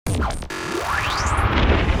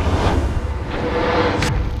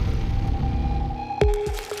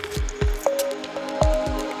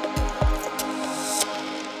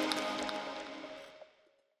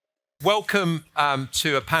Welcome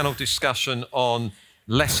to a panel discussion on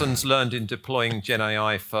lessons learned in deploying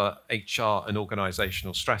GenAI for HR and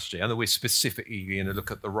organisational strategy. And we're specifically going to look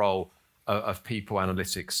at the role of people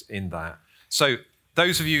analytics in that. So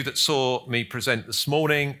those of you that saw me present this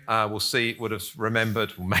morning would have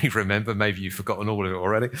remembered, or may remember, maybe you've forgotten all of it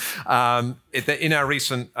already, that in our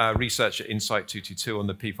recent research at Insight 222 on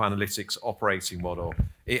the people analytics operating model,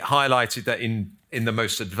 it highlighted that in the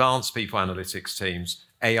most advanced people analytics teams,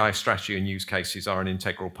 AI strategy and use cases are an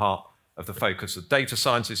integral part of the focus of data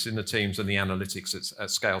scientists in the teams and the analytics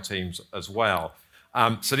at scale teams as well.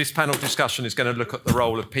 So this panel discussion is going to look at the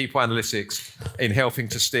role of people analytics in helping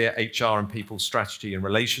to steer HR and people's strategy in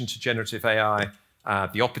relation to generative AI,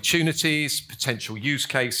 the opportunities, potential use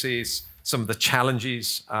cases, some of the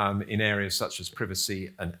challenges in areas such as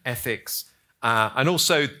privacy and ethics, and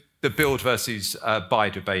also the build versus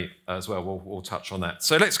buy debate as well. We'll touch on that.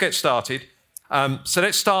 So let's get started. So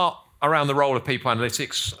let's start around the role of people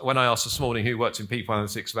analytics. When I asked this morning who worked in people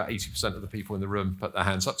analytics, about 80% of the people in the room put their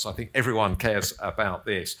hands up. So I think everyone cares about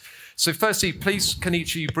this. So firstly, please, can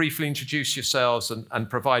each of you briefly introduce yourselves and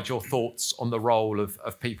provide your thoughts on the role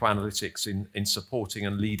of people analytics in supporting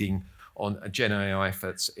and leading on GenAI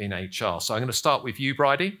efforts in HR. So I'm going to start with you,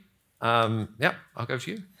 Bridie. Yeah, I'll go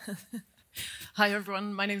to you. Hi,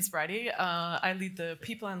 everyone. My name is Bridie. I lead the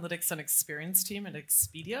people analytics and experience team at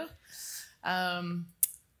Expedia.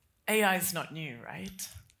 AI is not new, right?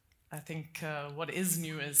 I think what is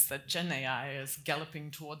new is that GenAI is galloping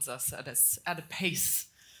towards us at a pace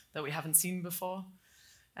that we haven't seen before.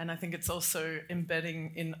 And I think it's also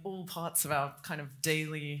embedding in all parts of our kind of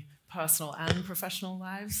daily personal and professional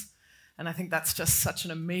lives. And I think that's just such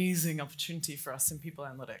an amazing opportunity for us in people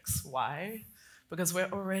analytics. Why? Because we're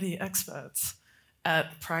already experts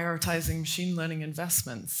at prioritizing machine learning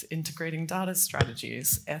investments, integrating data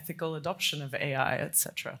strategies, ethical adoption of AI,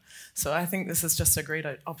 etc. So I think this is just a great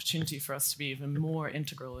opportunity for us to be even more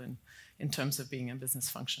integral in terms of being a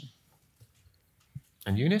business function.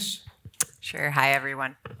 And Eunice? Sure. Hi,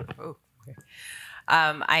 everyone. Oh, okay.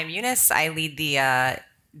 I'm Eunice. I lead the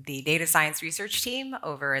data science research team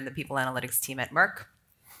over in the people analytics team at Merck.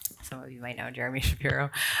 Some of you might know Jeremy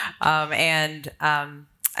Shapiro.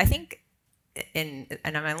 I think, and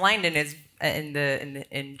I'm aligned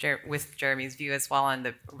with Jeremy's view as well on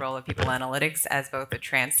the role of people analytics as both a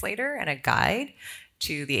translator and a guide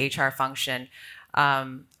to the HR function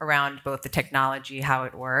around both the technology, how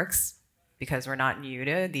it works, because we're not new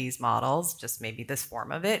to these models, just maybe this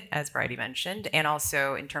form of it, as Bridie mentioned, and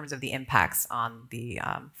also in terms of the impacts on the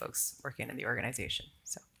folks working in the organization.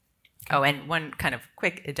 So, oh, and one kind of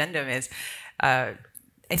quick addendum is, I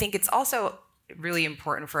think it's also really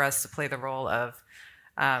important for us to play the role of,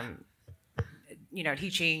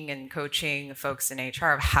 teaching and coaching folks in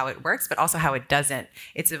HR of how it works, but also how it doesn't.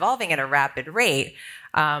 It's evolving at a rapid rate,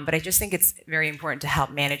 but I just think it's very important to help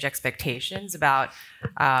manage expectations about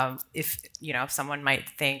if someone might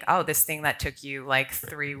think, oh, this thing that took you like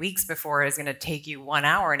 3 weeks before is going to take you 1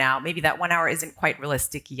 hour now. Maybe that 1 hour isn't quite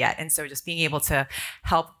realistic yet. And so just being able to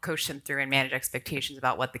help coach them through and manage expectations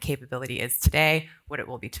about what the capability is today, what it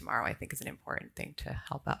will be tomorrow, I think is an important thing to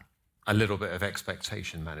help out. A little bit of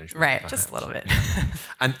expectation management. Right, perhaps. just a little bit.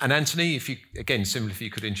 And Anthony, if you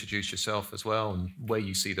could introduce yourself as well and where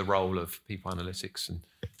you see the role of people analytics and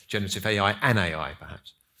generative AI and AI,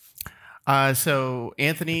 perhaps. So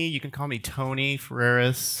Anthony, you can call me Tony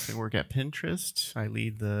Ferreris. I work at Pinterest. I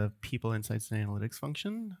lead the people insights and analytics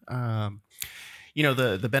function.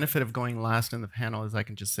 The benefit of going last in the panel is I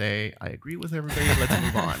can just say, I agree with everybody, let's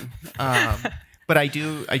move on. But I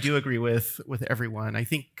do agree with everyone. I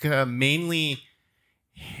think mainly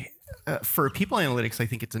for people analytics, I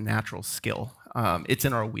think it's a natural skill. It's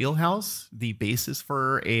in our wheelhouse. The basis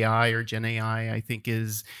for AI or Gen AI, I think,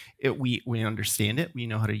 is we understand it. We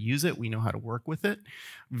know how to use it. We know how to work with it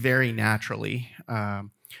very naturally. A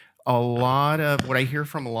lot of what I hear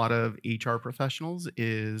from a lot of HR professionals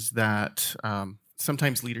is that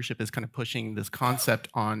sometimes leadership is kind of pushing this concept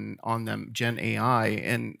on them, Gen AI,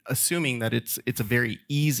 and assuming that it's a very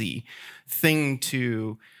easy thing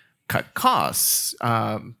to cut costs,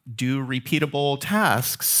 do repeatable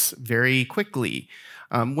tasks very quickly,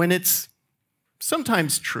 when it's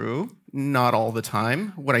sometimes true, not all the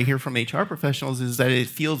time. What I hear from HR professionals is that it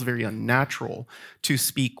feels very unnatural to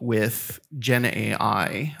speak with Gen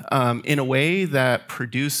AI in a way that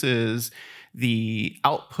produces the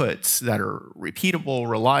outputs that are repeatable,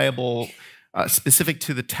 reliable, specific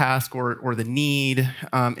to the task or the need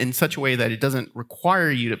in such a way that it doesn't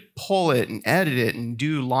require you to pull it and edit it and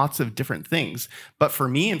do lots of different things. But for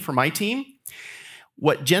me and for my team,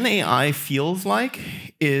 what Gen AI feels like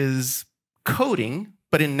is coding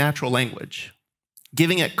but in natural language,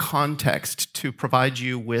 giving it context to provide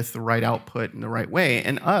you with the right output in the right way.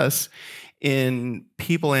 And us, in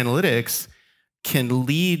people analytics, can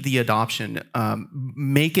lead the adoption,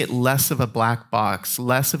 make it less of a black box,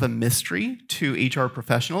 less of a mystery to HR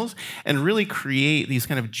professionals, and really create these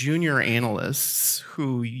kind of junior analysts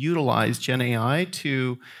who utilize GenAI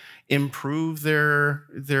to improve their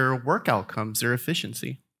work outcomes, their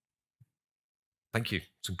efficiency. Thank you.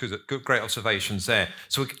 Some great observations there.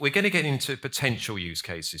 So we're going to get into potential use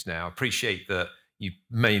cases now. I appreciate that you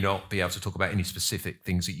may not be able to talk about any specific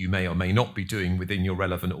things that you may or may not be doing within your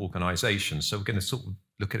relevant organization. So we're going to sort of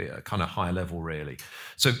look at it at a kind of high level, really.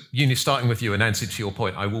 So Eunice, starting with you, and Nancy, to your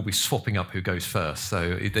point, I will be swapping up who goes first.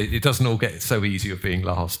 So it doesn't all get so easy of being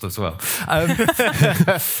last as well.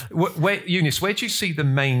 Eunice, where do you see the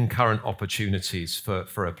main current opportunities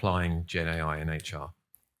for applying GenAI in HR?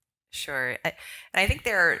 Sure. I think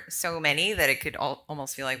there are so many that it could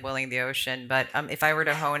almost feel like boiling the ocean. But if I were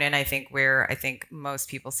to hone in, I think where I think most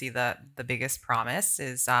people see the biggest promise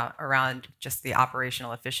is around just the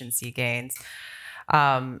operational efficiency gains,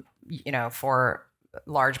 for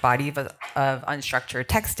large body of unstructured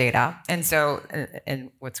text data. And so, and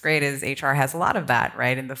what's great is HR has a lot of that,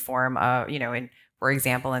 right, in the form of, for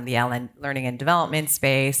example, in the learning and development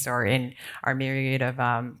space, or in our myriad of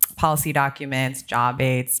policy documents, job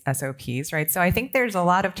aids, SOPs, right? So I think there's a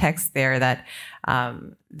lot of text there that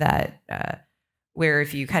where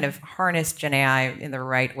if you kind of harness GenAI in the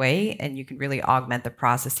right way, and you can really augment the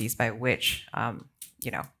processes by which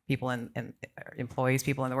people and employees,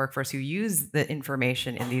 people in the workforce who use the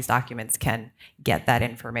information in these documents can get that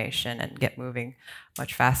information and get moving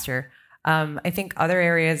much faster. I think other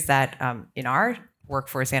areas that in our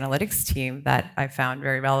workforce analytics team that I found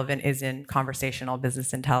very relevant is in conversational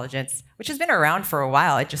business intelligence, which has been around for a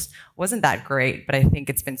while. It just wasn't that great, but I think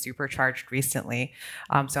it's been supercharged recently.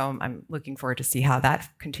 So I'm looking forward to see how that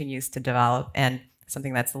continues to develop. And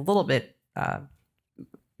something that's a little bit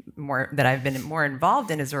more that I've been more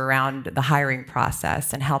involved in is around the hiring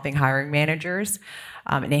process and helping hiring managers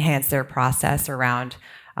and enhance their process around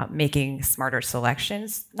making smarter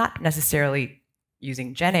selections, not necessarily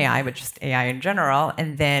using GenAI, but just AI in general,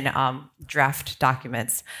 and then draft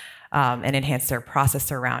documents and enhance their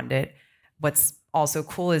process around it. What's also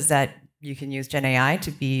cool is that you can use GenAI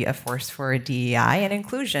to be a force for DEI and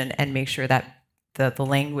inclusion, and make sure that the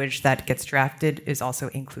language that gets drafted is also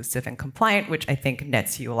inclusive and compliant, which I think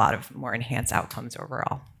nets you a lot of more enhanced outcomes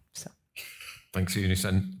overall. So. Thanks, Eunice.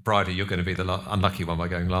 And Bridie, you're going to be the unlucky one by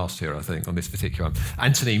going last here, I think, on this particular one.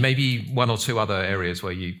 Anthony, maybe one or two other areas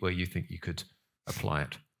where you think you could apply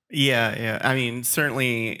it. Yeah. I mean,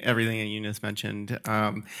 certainly everything that Eunice mentioned.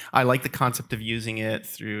 I like the concept of using it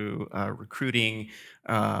through recruiting,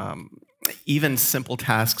 even simple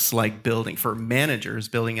tasks like building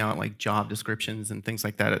out like job descriptions and things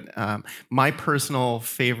like that. My personal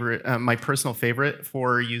favorite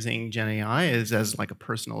for using GenAI is as like a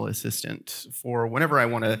personal assistant for whenever I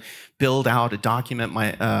want to build out a document.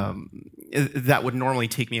 That would normally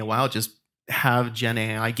take me a while. Just have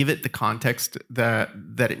GenAI, give it the context that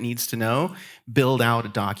it needs to know, build out a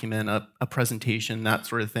document, a presentation, that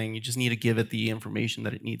sort of thing. You just need to give it the information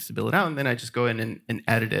that it needs to build it out, and then I just go in and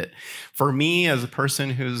edit it. For me, as a person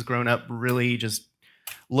who's grown up really just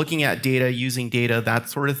looking at data, using data, that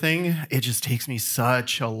sort of thing, it just takes me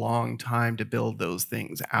such a long time to build those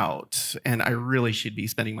things out, and I really should be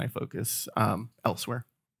spending my focus elsewhere.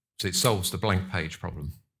 So it solves the blank page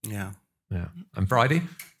problem. Yeah. And Bridie?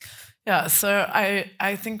 Yeah, so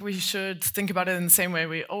I think we should think about it in the same way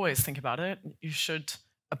we always think about it. You should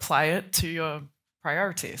apply it to your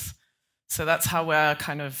priorities. So that's how we're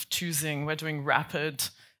kind of we're doing rapid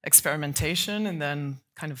experimentation and then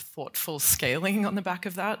kind of thoughtful scaling on the back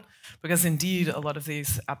of that. Because indeed, a lot of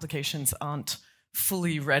these applications aren't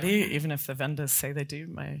fully ready, even if the vendors say they do,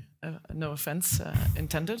 no offense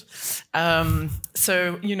intended.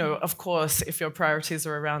 So, of course, if your priorities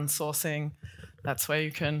are around sourcing, that's where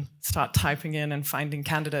you can start typing in and finding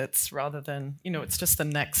candidates rather than, it's just the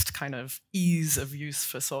next kind of ease of use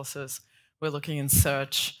for sources. We're looking in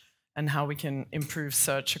search and how we can improve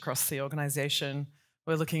search across the organization.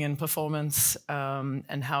 We're looking in performance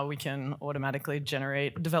and how we can automatically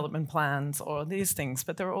generate development plans or these things,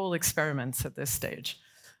 but they're all experiments at this stage.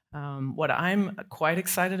 What I'm quite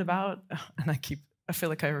excited about, and I feel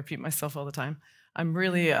like I repeat myself all the time, I'm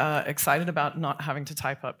really excited about not having to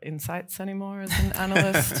type up insights anymore as an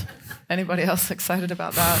analyst. Anybody else excited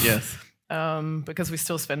about that? Yes. Because we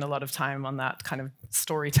still spend a lot of time on that kind of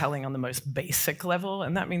storytelling on the most basic level,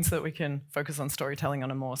 and that means that we can focus on storytelling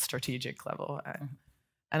on a more strategic level.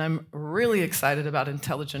 And I'm really excited about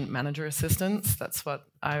intelligent manager assistants. That's what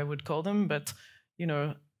I would call them. But, you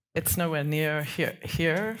know, it's nowhere near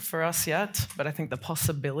here for us yet. But I think the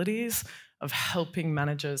possibilities of helping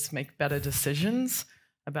managers make better decisions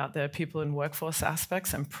about their people and workforce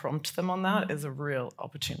aspects and prompt them on that is a real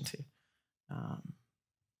opportunity.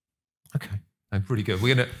 Okay, really good. I'm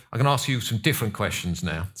going to ask you some different questions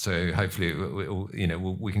now. So hopefully,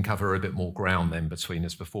 we can cover a bit more ground then between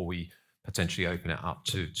us before we potentially open it up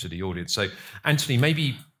to the audience. So, Anthony,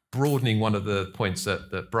 maybe broadening one of the points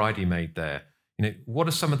that Bridie made there. What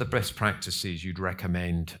are some of the best practices you'd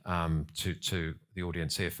recommend to the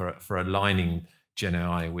audience here for aligning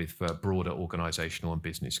GenAI with broader organizational and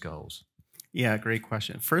business goals? Yeah, great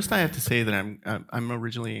question. First, I have to say that I'm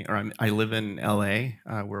originally, or I live in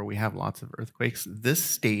LA, where we have lots of earthquakes. This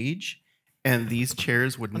stage and these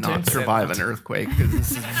chairs would not survive an earthquake because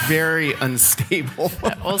this is very unstable.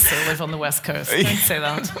 I also live on the West Coast. Don't say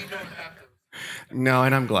that. No,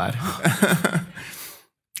 and I'm glad.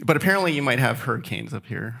 But apparently, you might have hurricanes up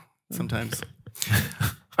here sometimes.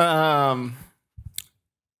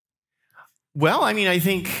 Well, I mean, I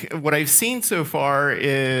think what I've seen so far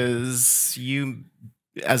is you,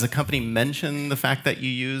 as a company, mention the fact that you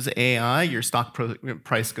use AI, your stock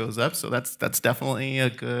price goes up. So that's definitely a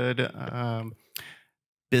good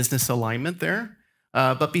business alignment there.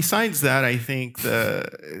 But besides that, I think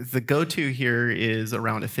the go-to here is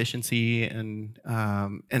around efficiency and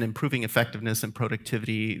improving effectiveness and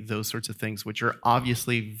productivity, those sorts of things, which are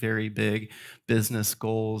obviously very big business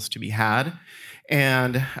goals to be had.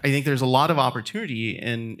 And I think there's a lot of opportunity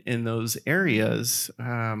in those areas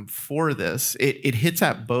for this. It hits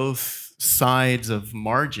at both sides of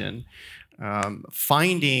margin,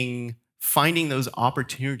 finding those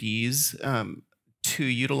opportunities to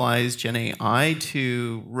utilize GenAI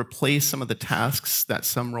to replace some of the tasks that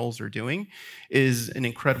some roles are doing is an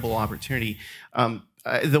incredible opportunity.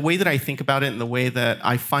 The way that I think about it and the way that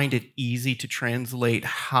I find it easy to translate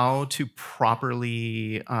how to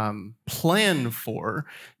properly plan for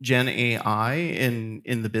GenAI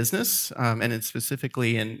in the business, and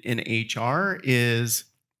specifically in HR, is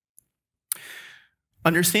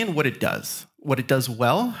understand what it does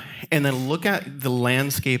well, and then look at the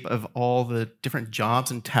landscape of all the different jobs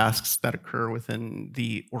and tasks that occur within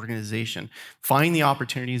the organization. Find the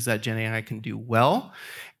opportunities that GenAI can do well,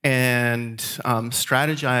 and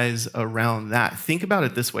strategize around that. Think about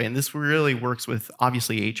it this way, and this really works with,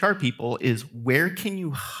 obviously, HR people, is where can you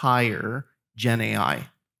hire GenAI?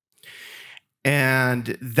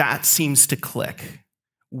 And that seems to click.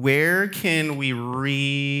 Where can we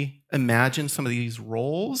reimagine some of these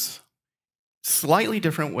roles? Slightly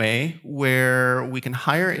different way, where we can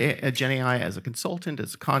hire a GenAI as a consultant,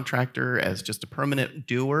 as a contractor, as just a permanent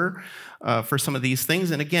doer for some of these things.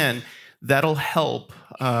 And again, that'll help,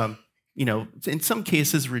 in some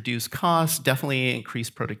cases, reduce costs, definitely increase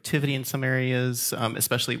productivity in some areas,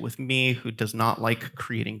 especially with me, who does not like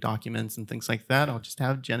creating documents and things like that. I'll just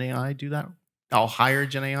have GenAI do that. I'll hire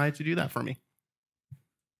GenAI to do that for me.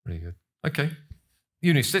 Really good. Okay.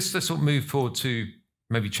 Eunice, let's sort of move forward to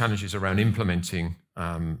maybe challenges around implementing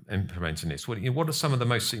this. What are some of the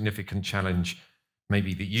most significant challenge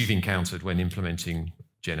maybe that you've encountered when implementing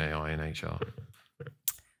GenAI in HR?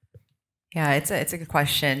 Yeah, it's a good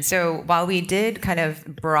question. So while we did kind of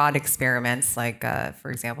broad experiments, like for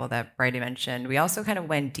example that Bridie mentioned, we also kind of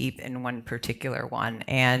went deep in one particular one,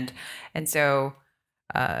 and so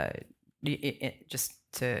just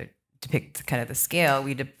to depict kind of the scale,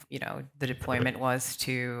 the deployment was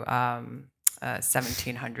to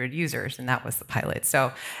 1,700 users, and that was the pilot.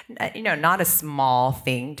 So, not a small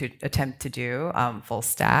thing to attempt to do full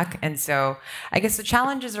stack. And so, I guess the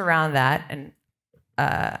challenges around that, and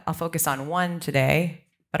I'll focus on one today,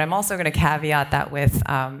 but I'm also going to caveat that with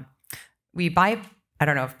I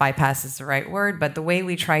don't know if bypass is the right word, but the way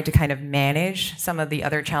we try to kind of manage some of the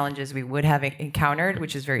other challenges we would have encountered,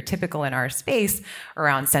 which is very typical in our space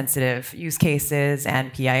around sensitive use cases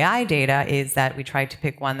and PII data, is that we tried to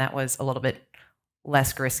pick one that was a little bit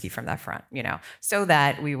less risky from that front, so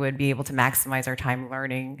that we would be able to maximize our time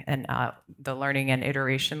learning and the learning and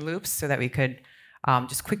iteration loops, so that we could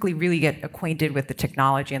just quickly really get acquainted with the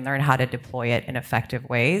technology and learn how to deploy it in effective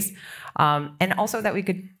ways. And also that we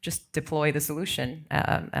could just deploy the solution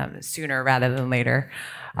sooner rather than later,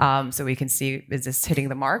 so we can see, is this hitting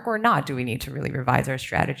the mark or not? Do we need to really revise our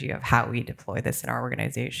strategy of how we deploy this in our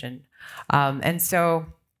organization? And so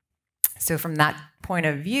from that point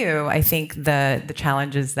of view, I think the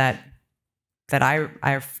challenges that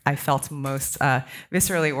I felt most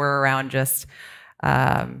viscerally were around just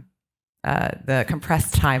the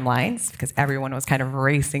compressed timelines, because everyone was kind of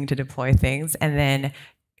racing to deploy things, and then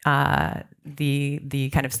the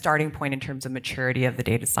kind of starting point in terms of maturity of the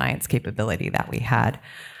data science capability that we had.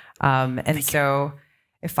 And so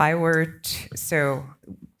if I were to,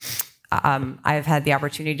 I've had the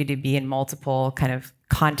opportunity to be in multiple kind of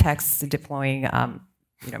contexts deploying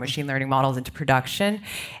machine learning models into production.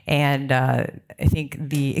 And I think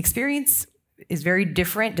the experience is very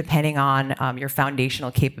different depending on your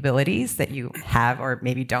foundational capabilities that you have or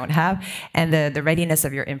maybe don't have, and the readiness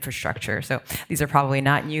of your infrastructure. So these are probably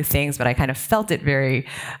not new things, but I kind of felt it very,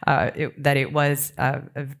 that it was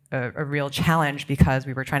a real challenge because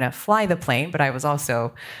we were trying to fly the plane, but I was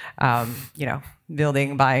also,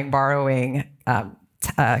 building, buying, borrowing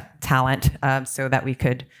talent so that we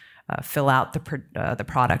could fill out the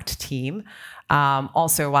product team.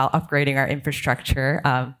 Also, while upgrading our infrastructure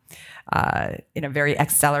in a very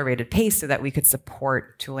accelerated pace so that we could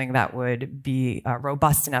support tooling that would be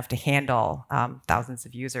robust enough to handle thousands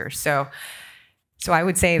of users. So I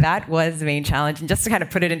would say that was the main challenge. And just to kind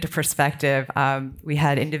of put it into perspective, we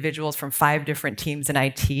had individuals from 5 different teams in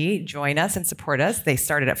IT join us and support us. They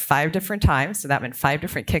started at 5 different times, so that meant 5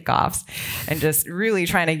 different kickoffs, and just really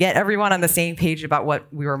trying to get everyone on the same page about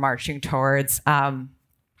what we were marching towards.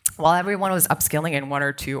 While everyone was upskilling in 1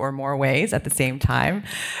 or 2 or more ways at the same time.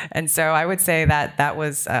 And so I would say that that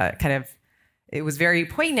was it was very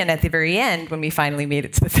poignant at the very end when we finally made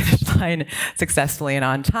it to the finish line successfully and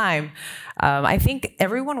on time. I think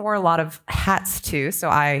everyone wore a lot of hats too. So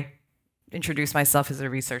I introduced myself as a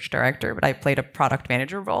research director, but I played a product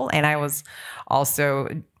manager role, and I was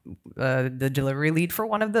also the delivery lead for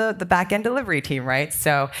one of the back-end delivery team, right?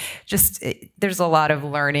 So there's a lot of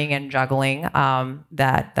learning and juggling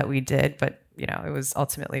that we did, but it was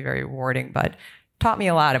ultimately very rewarding, but taught me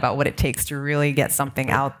a lot about what it takes to really get something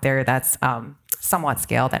out there that's somewhat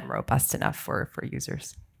scaled and robust enough for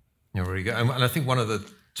users. Yeah, very good. And I think one of the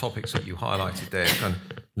topics that you highlighted there kind of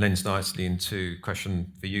lends nicely into a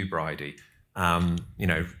question for you, Bridie.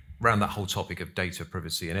 Around that whole topic of data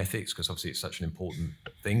privacy and ethics, because obviously it's such an important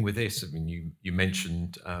thing with this. I mean, you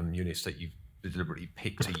mentioned, Eunice, that you deliberately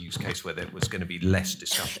picked a use case where there was going to be less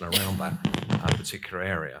discussion around that particular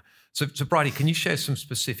area. So Bridie, can you share some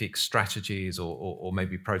specific strategies or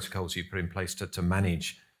maybe protocols you put in place to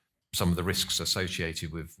manage some of the risks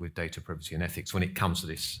associated with data privacy and ethics when it comes to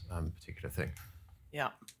this particular thing?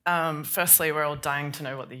 Yeah. Firstly, we're all dying to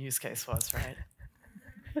know what the use case was, right?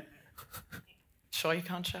 Sure you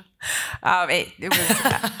can't share?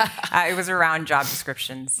 It was around job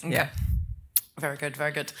descriptions. Okay. Yeah. Very good,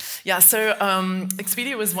 very good. Yeah, so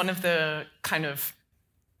Expedia was one of the kind of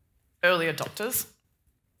early adopters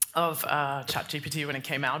of ChatGPT when it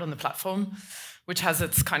came out on the platform, which has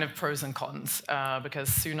its kind of pros and cons,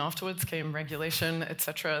 because soon afterwards came regulation, et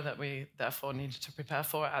cetera, that we therefore needed to prepare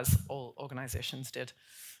for, as all organizations did.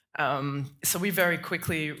 So we very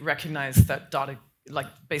quickly recognized that data, like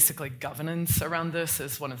basically governance around this,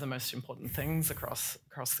 is one of the most important things across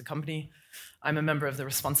the company. I'm a member of the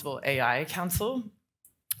Responsible AI Council,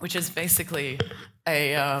 which is basically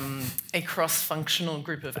a cross-functional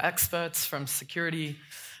group of experts from security,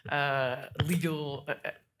 legal,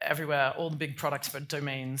 everywhere, all the big product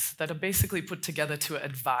domains that are basically put together to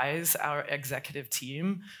advise our executive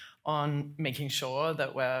team on making sure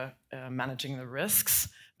that we're managing the risks,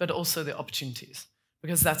 but also the opportunities.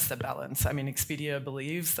 Because that's the balance. I mean, Expedia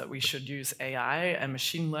believes that we should use AI and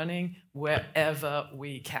machine learning wherever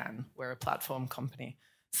we can. We're a platform company.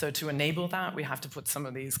 So to enable that, we have to put some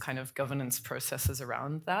of these kind of governance processes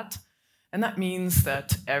around that. And that means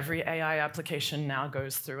that every AI application now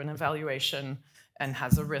goes through an evaluation and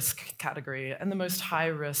has a risk category. And the most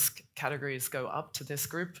high-risk categories go up to this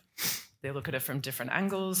group. They look at it from different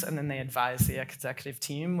angles, and then they advise the executive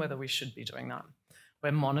team whether we should be doing that.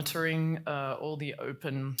 We're monitoring all the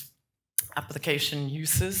open application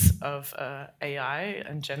uses of AI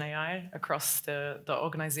and GenAI across the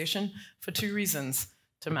organization for 2 reasons: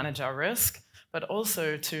 to manage our risk, but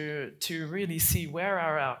also to really see where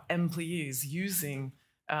are our employees using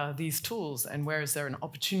these tools, and where is there an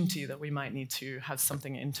opportunity that we might need to have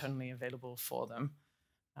something internally available for them.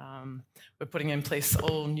 We're putting in place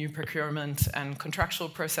all new procurement and contractual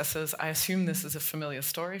processes. I assume this is a familiar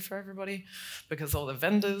story for everybody, because all the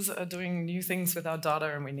vendors are doing new things with our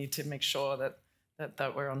data, and we need to make sure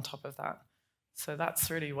that we're on top of that. So that's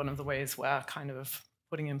really one of the ways we're kind of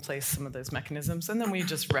putting in place some of those mechanisms, and then we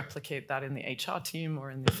just replicate that in the HR team or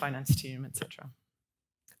in the finance team, etc.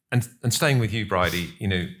 And staying with you, Bridie,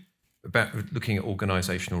 about looking at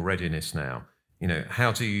organisational readiness now,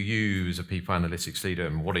 how do you as a people analytics leader,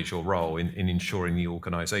 and what is your role in ensuring the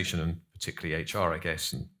organization, and particularly HR, I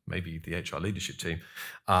guess, and maybe the HR leadership team,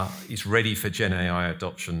 is ready for GenAI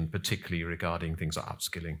adoption, particularly regarding things like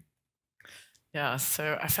upskilling? Yeah,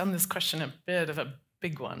 so I found this question a bit of a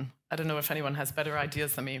big one. I don't know if anyone has better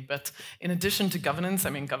ideas than me, but in addition to governance, I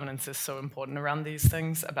mean, governance is so important around these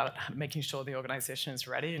things, about making sure the organization is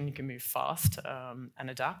ready and you can move fast and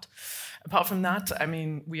adapt. Apart from that, I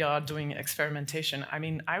mean, we are doing experimentation. I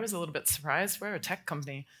mean, I was a little bit surprised. We're a tech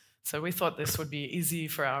company, so we thought this would be easy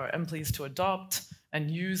for our employees to adopt and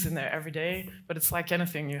use in their everyday, but it's like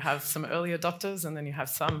anything. You have some early adopters, and then you have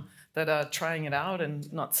some that are trying it out and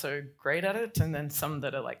not so great at it, and then some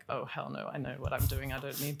that are like, oh, hell no, I know what I'm doing, I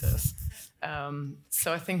don't need this.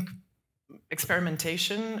 So I think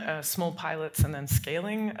experimentation, small pilots, and then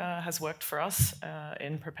scaling has worked for us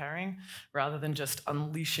in preparing, rather than just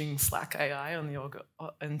unleashing Slack AI on the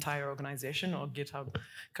entire organization, or GitHub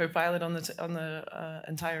Copilot on the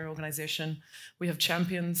entire organization. We have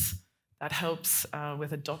champions. That helps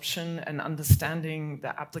with adoption and understanding the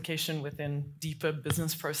application within deeper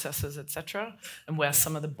business processes, et cetera, and where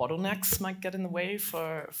some of the bottlenecks might get in the way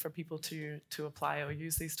for people to apply or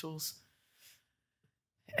use these tools.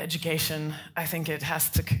 Education, I think it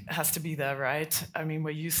has to be there, right? I mean,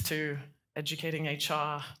 we're used to educating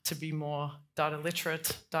HR to be more data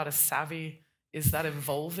literate, data savvy. Is that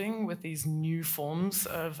evolving with these new forms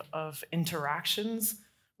of interactions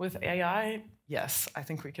with AI? Yes, I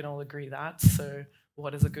think we can all agree that. So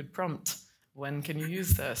what is a good prompt? When can you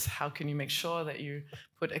use this? How can you make sure that you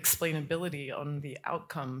put explainability on the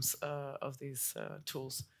outcomes of these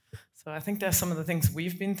tools? So I think there's some of the things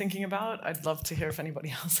we've been thinking about. I'd love to hear if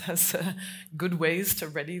anybody else has good ways to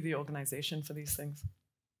ready the organization for these things.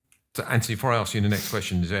 So Anthony, before I ask you the next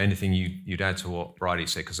question, is there anything you'd add to what Bridie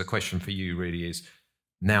said? Because the question for you really is,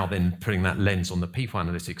 now then putting that lens on the people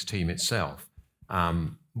analytics team itself,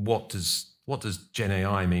 what does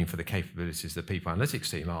GenAI mean for the capabilities of the people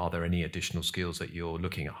analytics team? Are there any additional skills that you're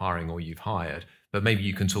looking at hiring or you've hired? But maybe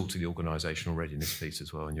you can talk to the organizational readiness piece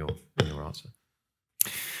as well in your answer.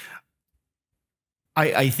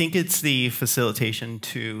 I think it's the facilitation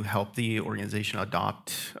to help the organization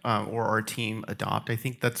adopt or our team adopt. I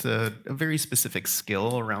think that's a very specific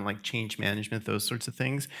skill around like change management, those sorts of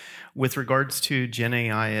things. With regards to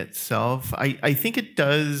GenAI itself, I think it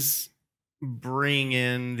does bring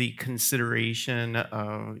in the consideration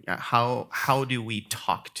of how do we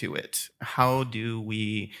talk to it? How do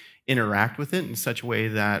we interact with it in such a way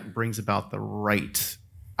that brings about the right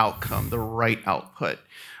outcome, the right output,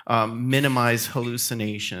 minimize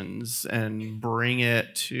hallucinations, and bring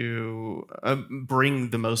it to bring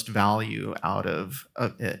the most value out of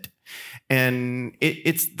it. And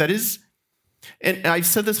and I've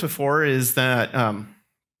said this before, is that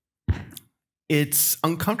it's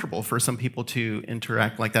uncomfortable for some people to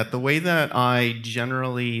interact like that. The way that I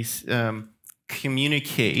generally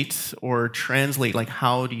communicate or translate, like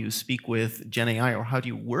how do you speak with GenAI, or how do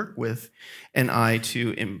you work with an AI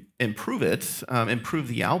to improve it, improve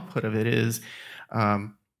the output of it, is I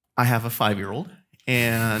have a 5-year-old,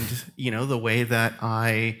 and the way that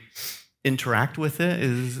I interact with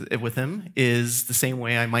him is the same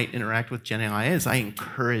way I might interact with GenAI. Is I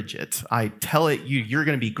encourage it. I tell it, you're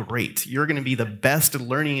going to be great. You're going to be the best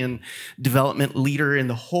learning and development leader in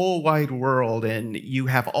the whole wide world, and you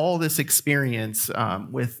have all this experience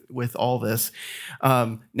with all this.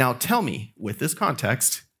 Now tell me, with this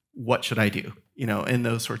context, what should I do? In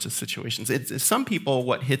those sorts of situations. It's some people,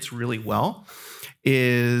 what hits really well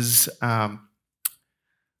is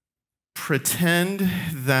pretend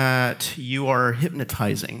that you are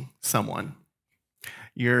hypnotizing someone.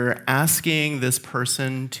 You're asking this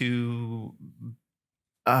person to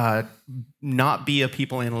not be a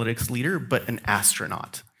people analytics leader, but an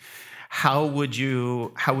astronaut. How would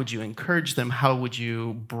you encourage them? How would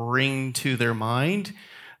you bring to their mind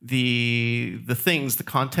the things, the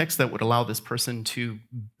context that would allow this person to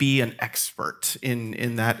be an expert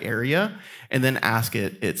in that area, and then ask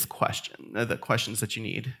it its the questions that you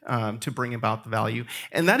need to bring about the value.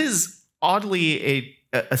 And that is oddly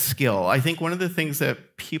a skill. I think one of the things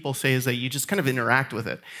that people say is that you just kind of interact with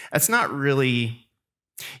it. That's not really,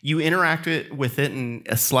 you interact with it in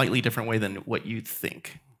a slightly different way than what you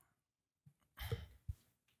think.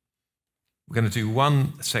 We're going to do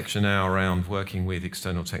one section now around working with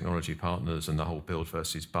external technology partners and the whole build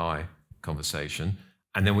versus buy conversation.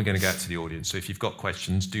 And then we're going to get to the audience. So if you've got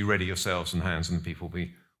questions, do ready yourselves and hands, and the people will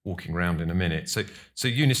be walking around in a minute. So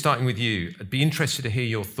Eunice, starting with you, I'd be interested to hear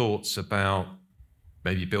your thoughts about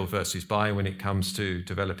maybe build versus buy when it comes to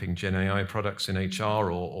developing GenAI products in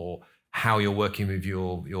HR, or how you're working with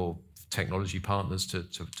your technology partners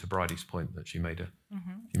to Bridie's point that she made a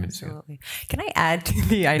few minutes ago. Absolutely. Can I add to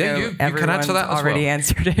the, I know you everyone's can add to that as already well.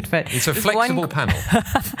 answered it, but It's a flexible panel.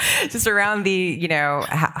 Just around the,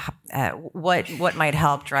 what might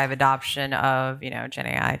help drive adoption of,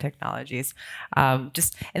 GenAI technologies. And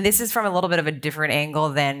this is from a little bit of a different angle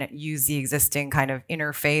than use the existing kind of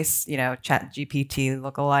interface, Chat GPT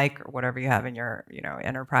lookalike or whatever you have in your,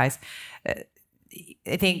 enterprise.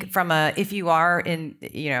 I think if you are in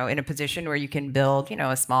a position where you can build,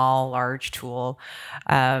 a small, large tool,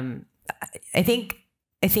 I think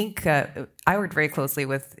I worked very closely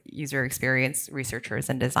with user experience researchers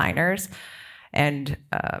and designers, and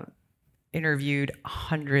interviewed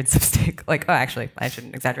hundreds of actually, I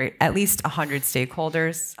shouldn't exaggerate, at least 100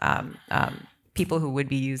 stakeholders, people who would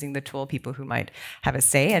be using the tool, people who might have a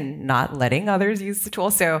say in not letting others use the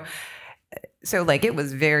tool. So it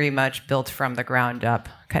was very much built from the ground up,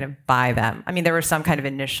 kind of by them. I mean, there were some kind of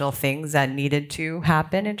initial things that needed to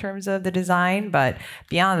happen in terms of the design, but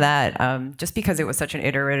beyond that, just because it was such an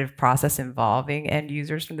iterative process involving end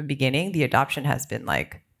users from the beginning, the adoption has been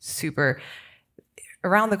super.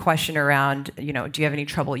 Around the question around, do you have any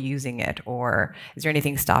trouble using it, or is there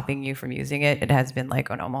anything stopping you from using it? It has been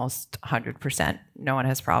an almost 100%. No one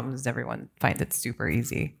has problems. Everyone finds it super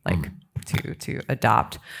easy, to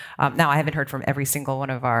adopt. Now, I haven't heard from every single one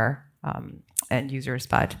of our end users,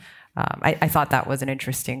 but I thought that was an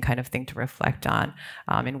interesting kind of thing to reflect on.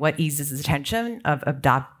 And what eases the tension of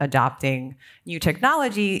adopting new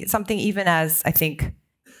technology, something even as, I think,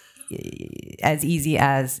 as easy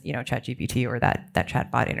as ChatGPT or that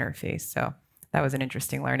chatbot interface. So that was an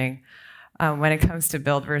interesting learning. When it comes to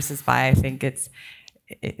build versus buy, I think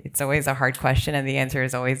it's always a hard question, and the answer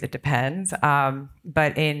is always it depends.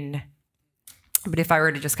 But if I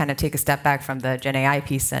were to just kind of take a step back from the GenAI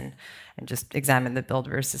piece and just examine the build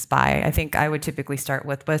versus buy, I think I would typically start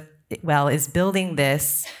with is building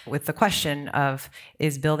this with the question of,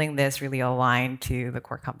 is building this really aligned to the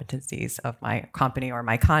core competencies of my company or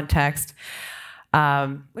my context?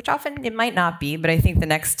 Which often it might not be, but I think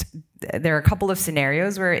there are a couple of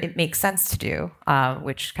scenarios where it makes sense to do,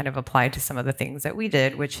 which kind of apply to some of the things that we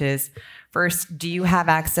did, which is, first, do you have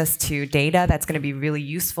access to data that's going to be really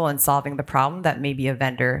useful in solving the problem that maybe a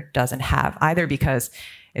vendor doesn't have, either because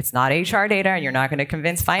it's not HR data and you're not going to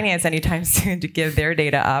convince finance anytime soon to give their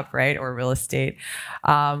data up, right, or real estate?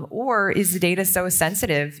 Or is the data so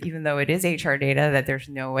sensitive, even though it is HR data, that there's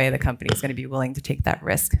no way the company is going to be willing to take that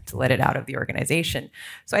risk to let it out of the organization?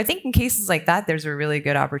 So I think in cases like that, there's a really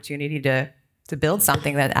good opportunity to build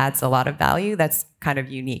something that adds a lot of value that's kind of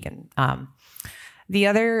unique. And the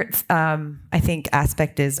other, I think,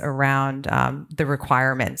 aspect is around the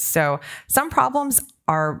requirements. So some problems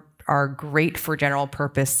are great for general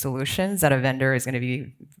purpose solutions that a vendor is going to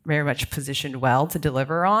be very much positioned well to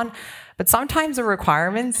deliver on. But sometimes the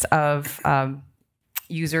requirements of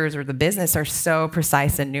users or the business are so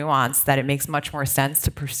precise and nuanced that it makes much more sense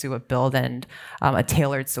to pursue a build and a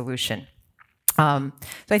tailored solution. So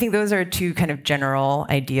I think those are two kind of general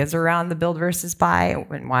ideas around the build versus buy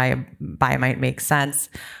and why buy might make sense.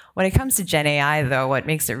 When it comes to GenAI, though, what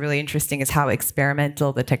makes it really interesting is how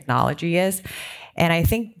experimental the technology is. And I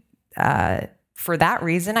think for that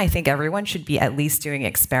reason, I think everyone should be at least doing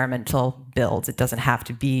experimental builds. It doesn't have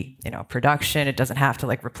to be, production. It doesn't have to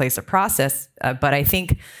replace a process. But I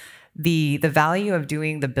think the value of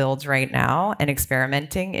doing the builds right now and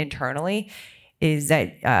experimenting internally is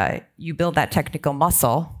that you build that technical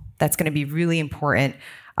muscle that's going to be really important,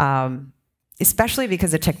 especially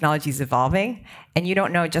because the technology is evolving and you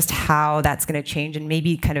don't know just how that's going to change, and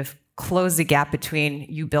maybe kind of close the gap between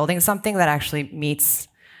you building something that actually meets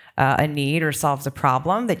a need or solves a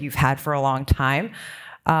problem that you've had for a long time.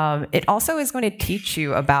 It also is going to teach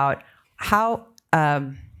you about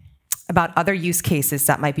about other use cases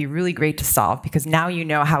that might be really great to solve, because now you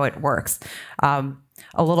know how it works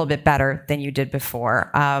a little bit better than you did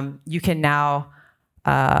before. You can now,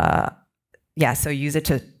 so use it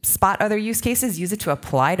to spot other use cases, use it to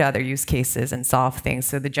apply to other use cases and solve things.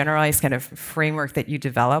 So the generalized kind of framework that you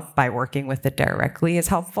develop by working with it directly is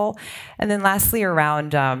helpful. And then lastly,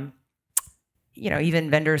 around even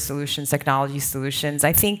vendor solutions, technology solutions,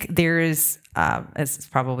 I think there is, as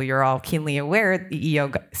probably you're all keenly aware, the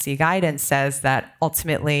EOC guidance says that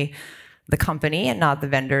ultimately the company and not the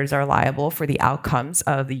vendors are liable for the outcomes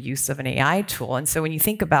of the use of an AI tool. And so when you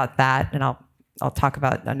think about that, and I'll talk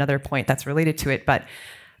about another point that's related to it, but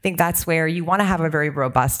I think that's where you want to have a very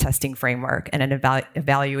robust testing framework and an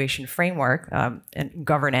evaluation framework and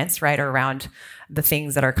governance, right, around the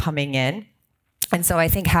things that are coming in. And so I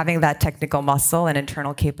think having that technical muscle and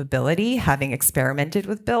internal capability, having experimented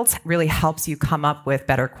with builds, really helps you come up with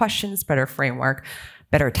better questions, better framework,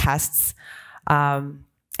 better tests. And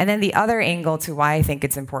then the other angle to why I think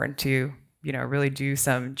it's important to really do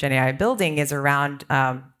some GenAI building is around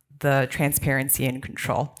the transparency and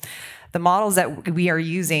control. The models that we are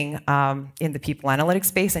using in the people analytics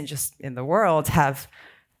space and just in the world have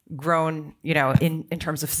grown, in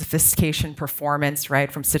terms of sophistication, performance,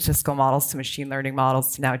 right, from statistical models to machine learning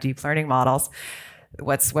models to now deep learning models.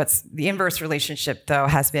 What's the inverse relationship, though,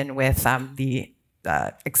 has been with the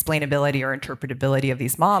explainability or interpretability of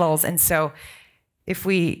these models. And so if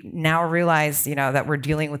we now realize, that we're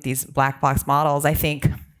dealing with these black box models, I think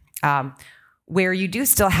where you do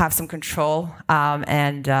still have some control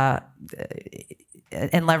and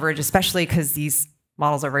leverage, especially because these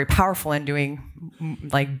models are very powerful in doing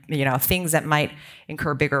things that might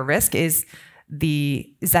incur bigger risk, is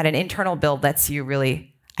that an internal build lets you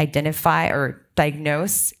really identify or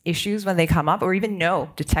diagnose issues when they come up, or even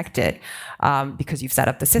detect it, because you've set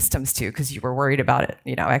up the systems to, because you were worried about it,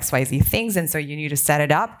 XYZ things, and so you need to set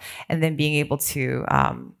it up, and then being able to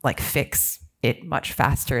fix it much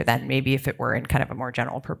faster than maybe if it were in kind of a more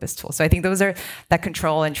general purpose tool. So I think that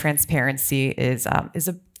control and transparency is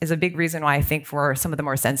a big reason why I think for some of the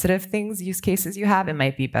more sensitive use cases you have, it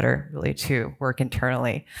might be better really to work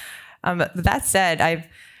internally. But that said,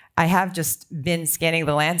 I have just been scanning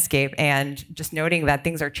the landscape and just noting that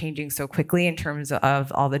things are changing so quickly in terms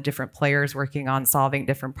of all the different players working on solving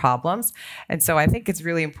different problems. And so I think it's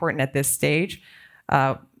really important at this stage,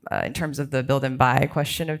 in terms of the build and buy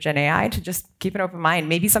question of GenAI, to just keep an open mind.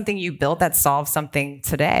 Maybe something you built that solves something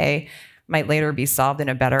today might later be solved in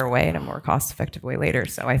a better way, in a more cost-effective way later.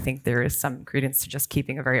 So I think there is some credence to just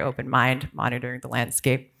keeping a very open mind, monitoring the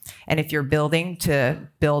landscape. And if you're building, to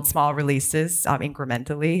build small releases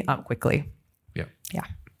incrementally, quickly. Yeah. Yeah.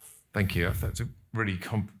 Thank you. That's a really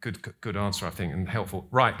good answer, I think, and helpful.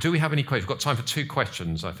 Right. Do we have any questions? We've got time for 2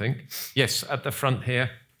 questions, I think. Yes, at the front here.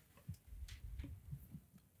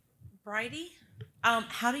 Bridie,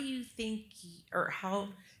 how do you think, or how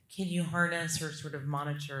can you harness or sort of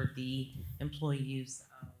monitor the employee use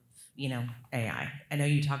of, AI? I know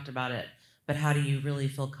you talked about it, but how do you really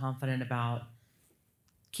feel confident about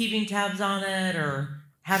keeping tabs on it or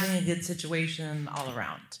having a good situation all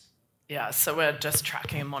around? Yeah, so we're just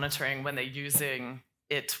tracking and monitoring when they're using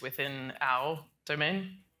it within our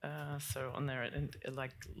domain. So on their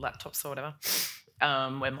like laptops or whatever.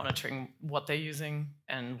 We're monitoring what they're using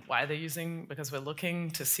and why they're using, because we're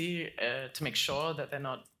looking to see, to make sure that they're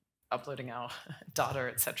not uploading our data,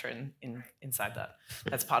 et cetera, inside that.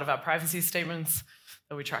 That's part of our privacy statements,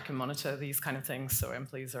 that we track and monitor these kind of things so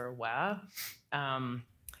employees are aware.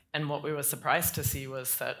 And what we were surprised to see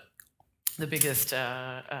was that the biggest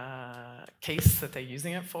case that they're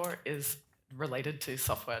using it for is related to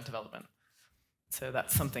software development. So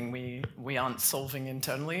that's something we aren't solving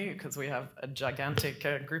internally, because we have a gigantic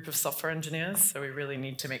group of software engineers. So we really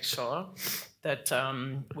need to make sure that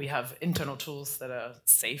we have internal tools that are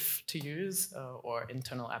safe to use, or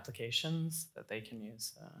internal applications that they can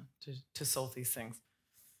use to solve these things.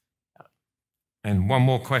 And one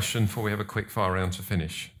more question before we have a quick fire round to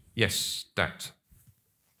finish. Yes, Dat.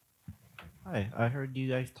 Hi, I heard you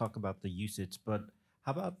guys talk about the usage, but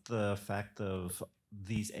how about the fact of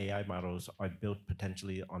these AI models are built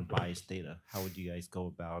potentially on biased data? How would you guys go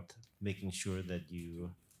about making sure that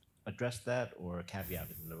you address that or caveat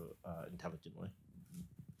it intelligently?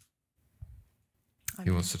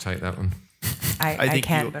 Who wants to take that one? I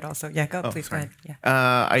can, but also, yeah, please go ahead. Yeah.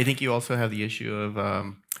 I think you also have the issue of,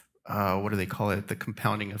 what do they call it? The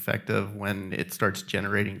compounding effect of when it starts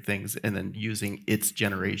generating things and then using its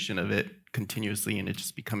generation of it continuously, and it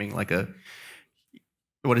just becoming like a,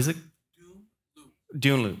 what is it?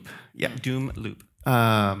 Doom loop. Yeah, doom loop.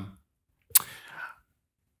 I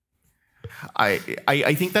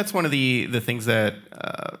think that's one of the things that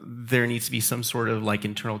there needs to be some sort of like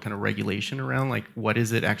internal kind of regulation around, like what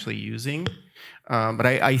is it actually using. But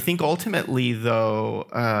I think ultimately though,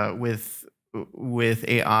 with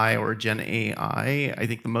AI or Gen AI, I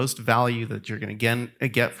think the most value that you're going to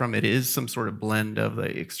get from it is some sort of blend of the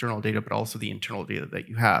external data, but also the internal data that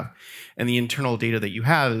you have. And the internal data that you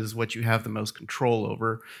have is what you have the most control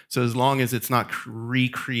over. So as long as it's not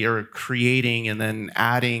creating and then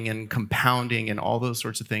adding and compounding and all those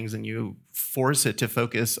sorts of things, and you force it to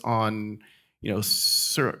focus on,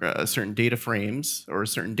 certain data frames or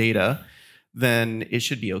certain data, then it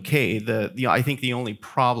should be okay. I think the only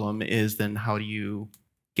problem is then how do you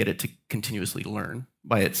get it to continuously learn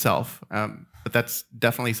by itself? But that's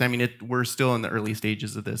definitely, we're still in the early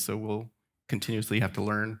stages of this, so we'll continuously have to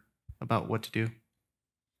learn about what to do.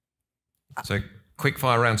 So quick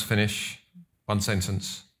fire round to finish. One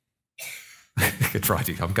sentence. Good,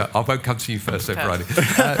 Bridie. I won't come to you first, so Bridie.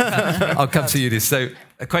 I'll come to you this. So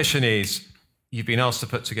the question is, you've been asked to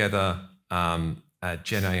put together a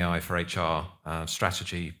GenAI for HR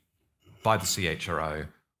strategy by the CHRO.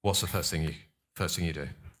 What's the first thing you do?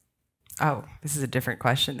 Oh, this is a different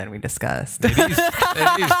question than we discussed. It is. It is. We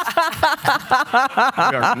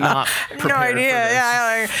are not prepared No idea. for this.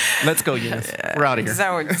 Yeah. Let's go, Eunice. We're out of here.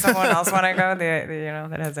 So someone else want to go?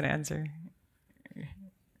 That has an answer.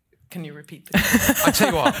 Can you repeat the question? I tell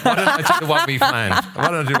you what. Why don't I do the one we planned? Why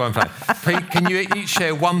don't I do one planned? Can you each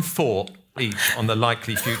share one thought each on the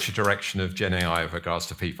likely future direction of GenAI with regards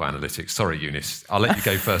to people analytics? Sorry, Eunice. I'll let you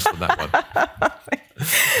go first on that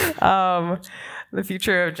one. The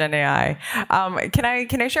future of GenAI.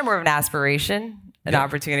 Can I share more of an aspiration, an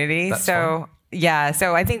opportunity? That's so fine. Yeah.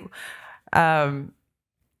 So I think.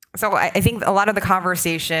 So I think a lot of the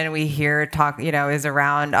conversation we hear is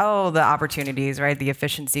around, the opportunities, right? The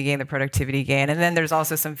efficiency gain, the productivity gain. And then there's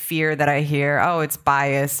also some fear that I hear, it's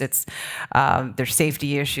biased, there's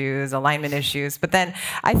safety issues, alignment issues. But then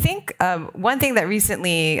I think one thing that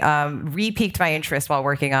recently re-piqued my interest while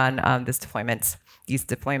working on these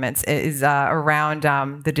deployments is around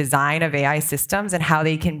the design of AI systems and how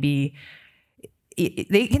they can be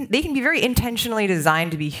very intentionally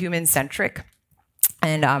designed to be human-centric.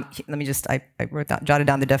 And let me just, I jotted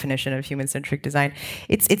down the definition of human-centric design.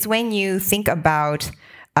 It's when you think about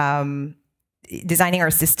designing our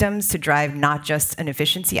systems to drive not just an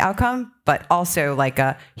efficiency outcome, but also like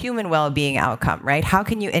a human well-being outcome, right? How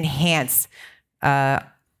can you enhance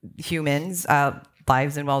humans'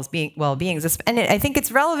 lives and well-beings? And I think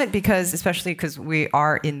it's relevant especially because we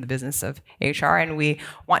are in the business of HR and we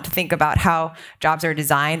want to think about how jobs are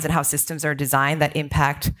designed and how systems are designed that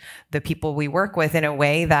impact the people we work with in a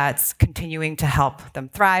way that's continuing to help them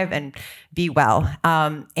thrive and be well.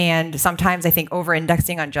 And sometimes I think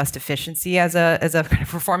over-indexing on just efficiency as a kind of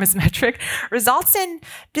performance metric results in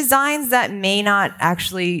designs that may not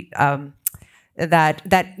actually that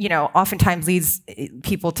oftentimes leads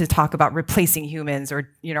people to talk about replacing humans or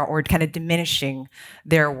kind of diminishing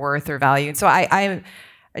their worth or value. And so I'm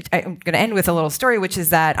going to end with a little story, which is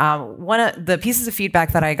that one of the pieces of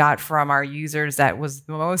feedback that I got from our users that was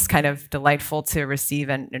the most kind of delightful to receive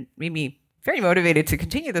and made me very motivated to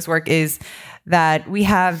continue this work is that we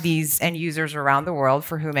have these end users around the world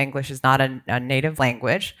for whom English is not a native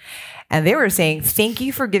language. And they were saying, thank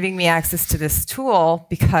you for giving me access to this tool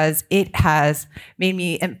because it has made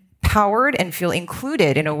me empowered and feel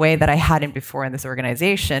included in a way that I hadn't before in this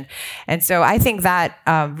organization. And so I think that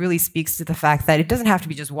really speaks to the fact that it doesn't have to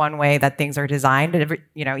be just one way that things are designed.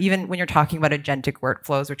 Even when you're talking about agentic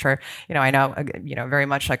workflows, which are, I know, very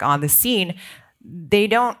much like on the scene, they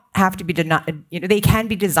don't have to be, they can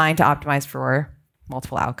be designed to optimize for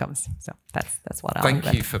multiple outcomes. So that's what I'll leave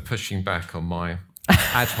Thank you for pushing back on my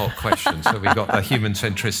ad hoc question. So we got the human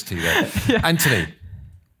centricity there. Yeah. Anthony.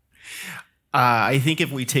 I think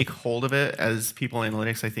if we take hold of it as people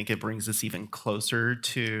analytics, I think it brings us even closer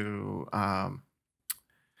to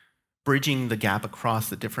bridging the gap across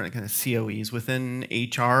the different kind of COEs within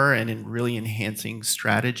HR and in really enhancing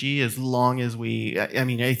strategy as long as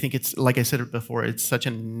I think it's, like I said before, it's such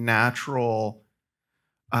a natural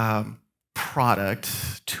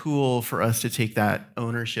product tool for us to take that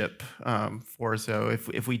ownership for. So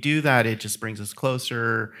if we do that, it just brings us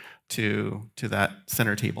closer to that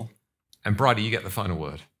center table. And Bridie, you get the final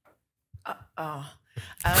word. No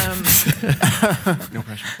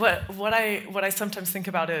pressure. What I sometimes think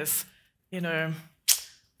about is, we're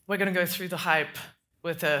going to go through the hype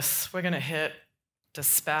with this. We're going to hit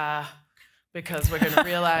despair because we're going to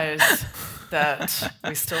realize that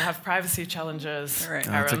we still have privacy challenges. Right.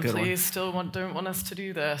 Our employees still don't want us to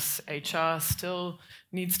do this. HR still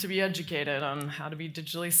needs to be educated on how to be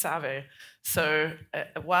digitally savvy. So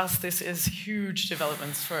whilst this is huge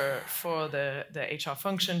developments for the HR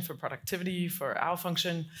function, for productivity, for our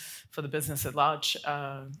function, for the business at large,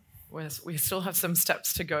 we still have some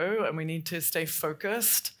steps to go, and we need to stay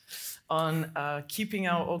focused on keeping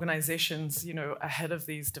our organizations, ahead of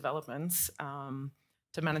these developments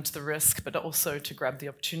to manage the risk, but also to grab the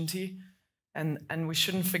opportunity. And we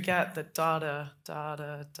shouldn't forget that data,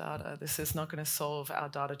 this is not going to solve our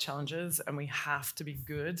data challenges, and we have to be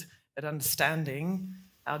good at understanding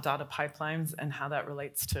our data pipelines and how that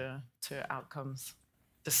relates to outcomes,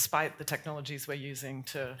 despite the technologies we're using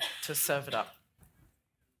to serve it up.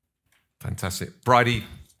 Fantastic. Bridie,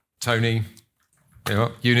 Tony,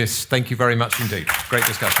 Eunice, thank you very much indeed. Great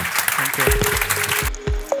discussion. Thank you.